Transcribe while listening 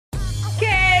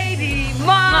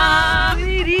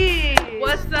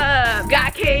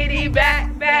Katie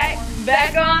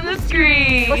back on the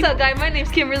screen. What's up, guys? My name's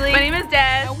Kimberly. My name is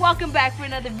Des. And welcome back for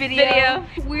another video.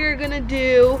 We're gonna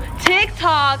do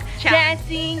TikTok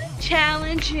dancing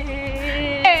challenges.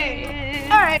 Hey.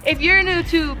 Alright, if you're new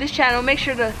to this channel, make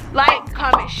sure to like,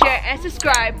 comment, share, and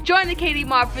subscribe. Join the Katie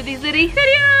mob for these litty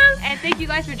videos. And thank you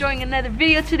guys for joining another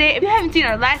video today. If you haven't seen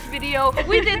our last video,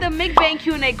 we did the mukbang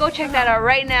Q&A. Go check that out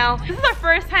right now. This is our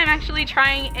first time actually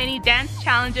trying any dance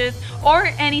challenges or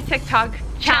any TikTok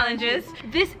challenges.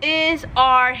 This is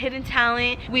our hidden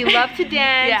talent. We love to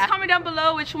dance. Yeah. Comment down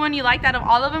below which one you liked out of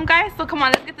all of them, guys. So come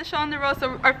on, let's get the show on the road.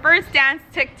 So our first dance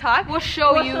TikTok, we'll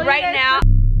show you right now.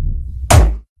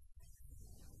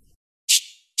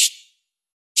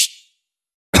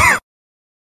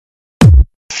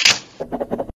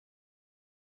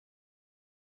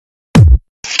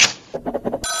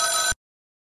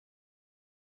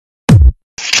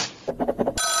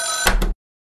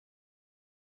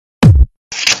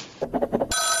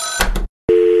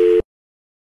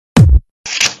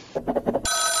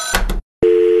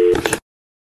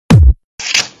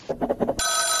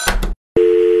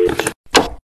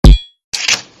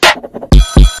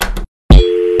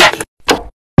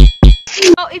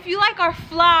 If you like our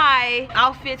fly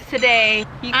outfits today,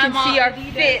 you can see our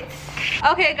fits.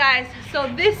 Okay guys, so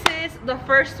this is the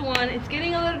first one. It's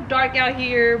getting a little dark out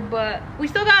here, but we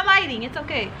still got lighting. It's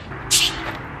okay.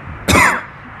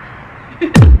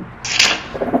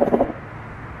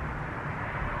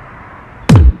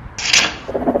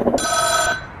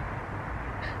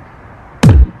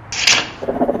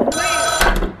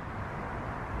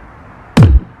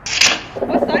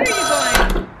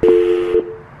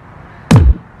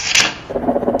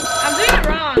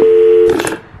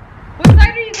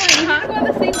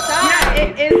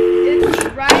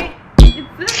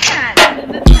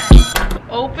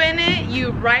 You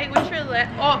right with your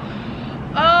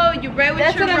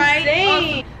right.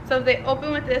 Oh, so if they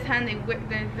open with this hand, they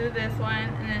do this one,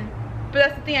 and then. But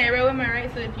that's the thing. I write with my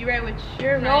right. So if you write with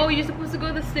your right, no, you're supposed to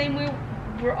go the same way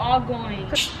we're all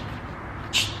going.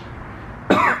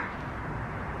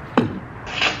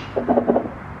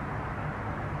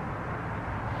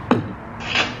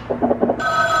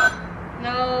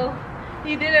 No,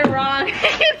 you did it wrong. You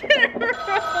did it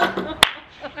wrong.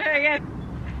 Alright, again.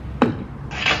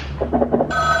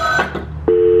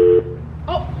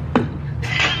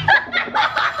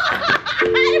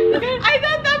 I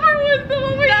thought that part was the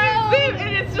one where you zip,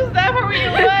 and it's just that part where you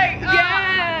like,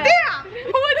 yeah. Damn!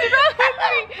 What's wrong with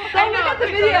me? Don't look at the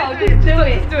video. Just do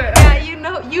it. Just do it. Yeah, you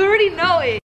know, you already know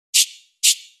it.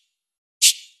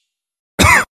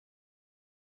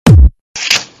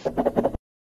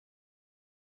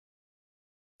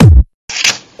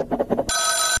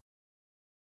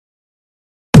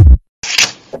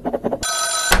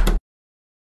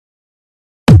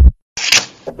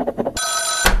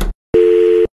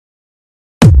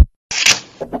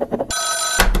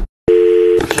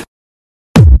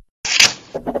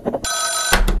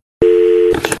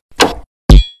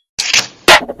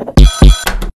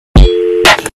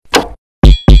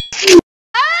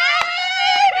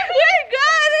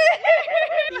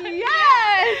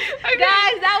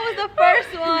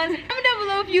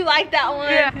 You like that one?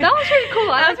 Yeah. That was pretty cool.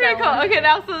 That was pretty cool. Okay,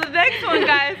 now so the next one,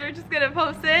 guys, we're just gonna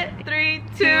post it. 3,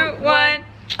 2, 1.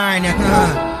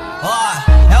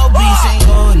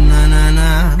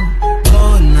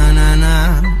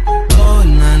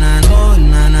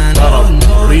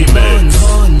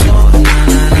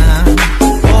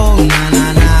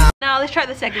 Now let's try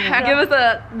the second one. Give us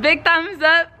a big thumbs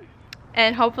up.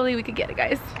 And hopefully we could get it,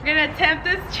 guys. We're gonna attempt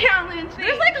this challenge.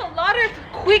 There's like a lot of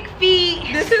quick feet.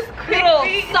 This is quick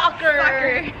feet soccer.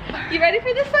 You ready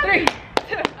for this one? 3, 2.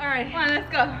 Alright. Come on, let's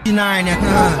go.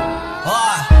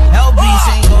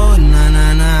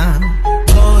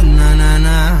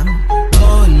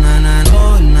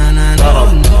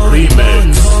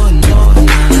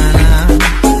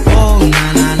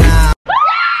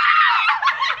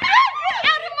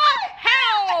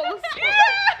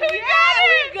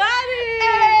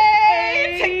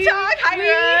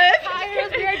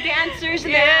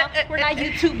 We're not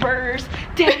YouTubers,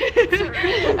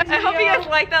 dancers. I hope you guys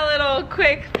like that little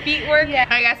quick feet work. Yeah.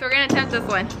 Alright guys, so we're gonna attempt this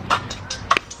one.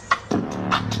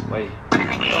 Wait.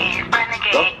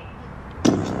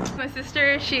 My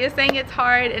sister, she is saying it's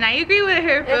hard, and I agree with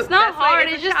her. It's not hard,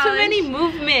 it's just too many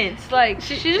movements. Like,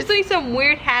 she's just doing some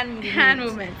weird hand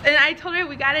movements. And I told her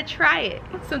we gotta try it.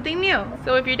 It's something new.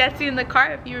 So if you're dancing in the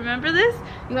car, if you remember this,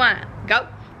 you wanna go.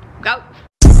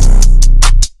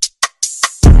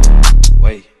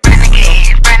 Wait.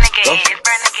 Go.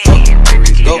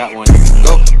 Go. Got one.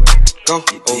 Go.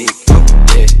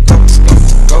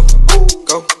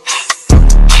 Go.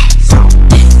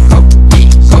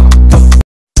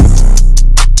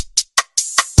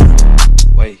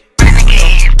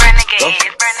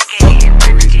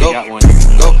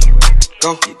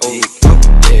 go, big, go,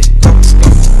 yeah, go,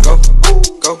 go, go,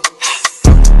 go.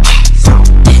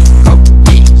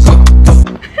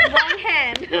 Wrong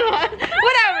hand.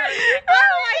 Whatever. I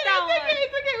don't like that one.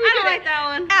 I don't like that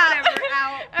one. Whatever.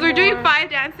 Out. We're doing 5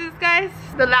 dances, guys.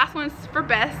 The last one's for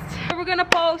best. We're gonna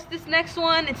post this next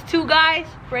one. It's 2 guys.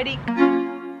 Ready?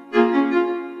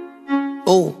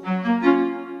 Ooh.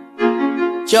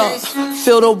 Yeah,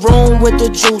 fill the room with the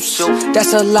juice.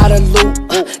 That's a lot of loot.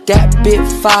 That bit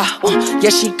fire. Yeah,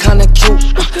 she kinda cute.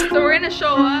 So we're gonna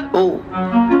show up Ooh.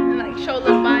 and like show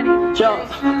the body.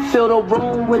 Yeah, fill the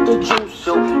room with the juice.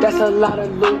 That's a lot of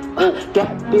loot.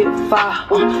 That bit fire.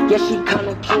 Yeah, she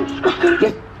kinda cute.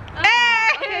 Yeah.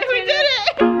 Hey, we did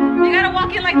it! You gotta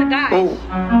walk in like the guys. Ooh.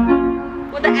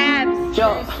 With the abs.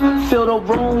 Yeah, fill the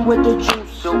room with the juice.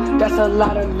 That's a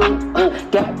lot of loot.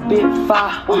 That bit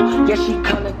fire. Yeah, she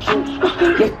kinda cute.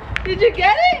 Yeah. Did you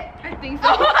get it? I think so.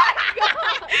 Oh my god!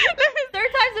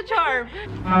 3rd time's the charm.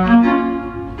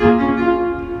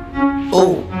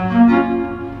 Ooh.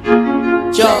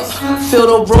 Yeah, fill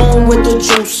the room with the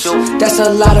juice. That's a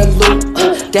lot of loot.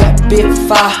 That bit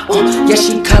fire. Yeah,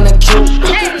 she kinda cute.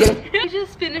 Yeah. We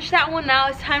just finished that one. Now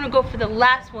it's time to go for the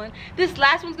last one. This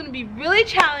last one's gonna be really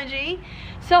challenging.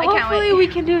 So hopefully we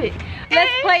can do it.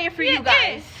 Let's play it for you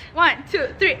guys. 1,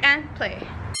 2, 3, and play.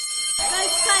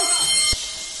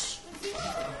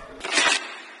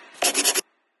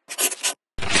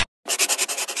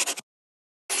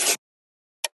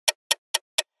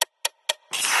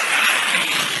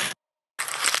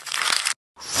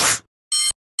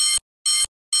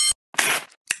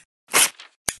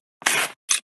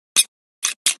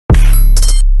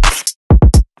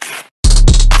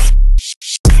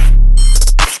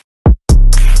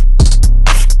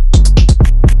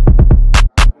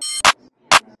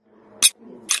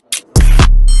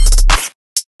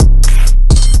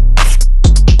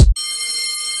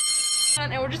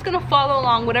 And we're just gonna follow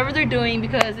along whatever they're doing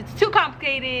because it's too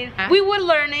complicated. We would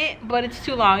learn it, but it's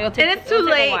too long. It'll take, and it's too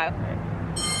late. A while.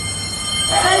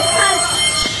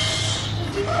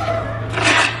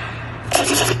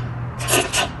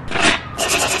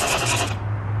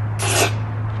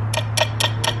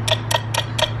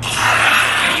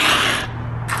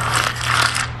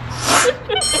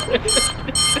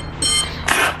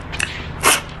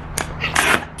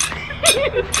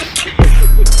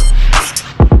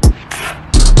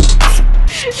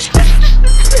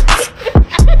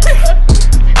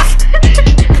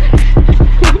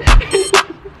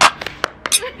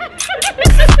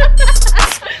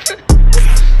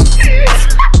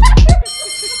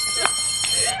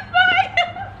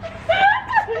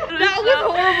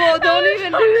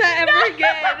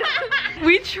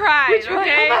 We tried,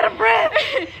 okay? I'm out of breath.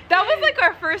 That was like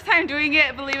our first time doing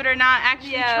it, believe it or not,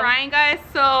 actually trying, guys.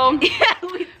 So yeah,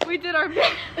 we did our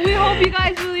best. We hope you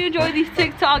guys really enjoyed these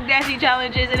TikTok dancing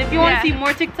challenges. And if you want to see more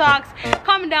TikToks,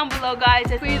 comment down below,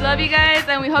 guys. We love you guys,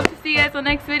 and we hope to see you guys in the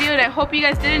next video. And I hope you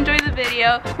guys did enjoy the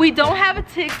video. We don't have a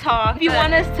TikTok. If you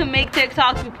want us to make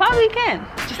TikToks, we probably can.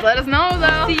 Just let us know,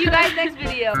 though. See you guys next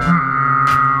video.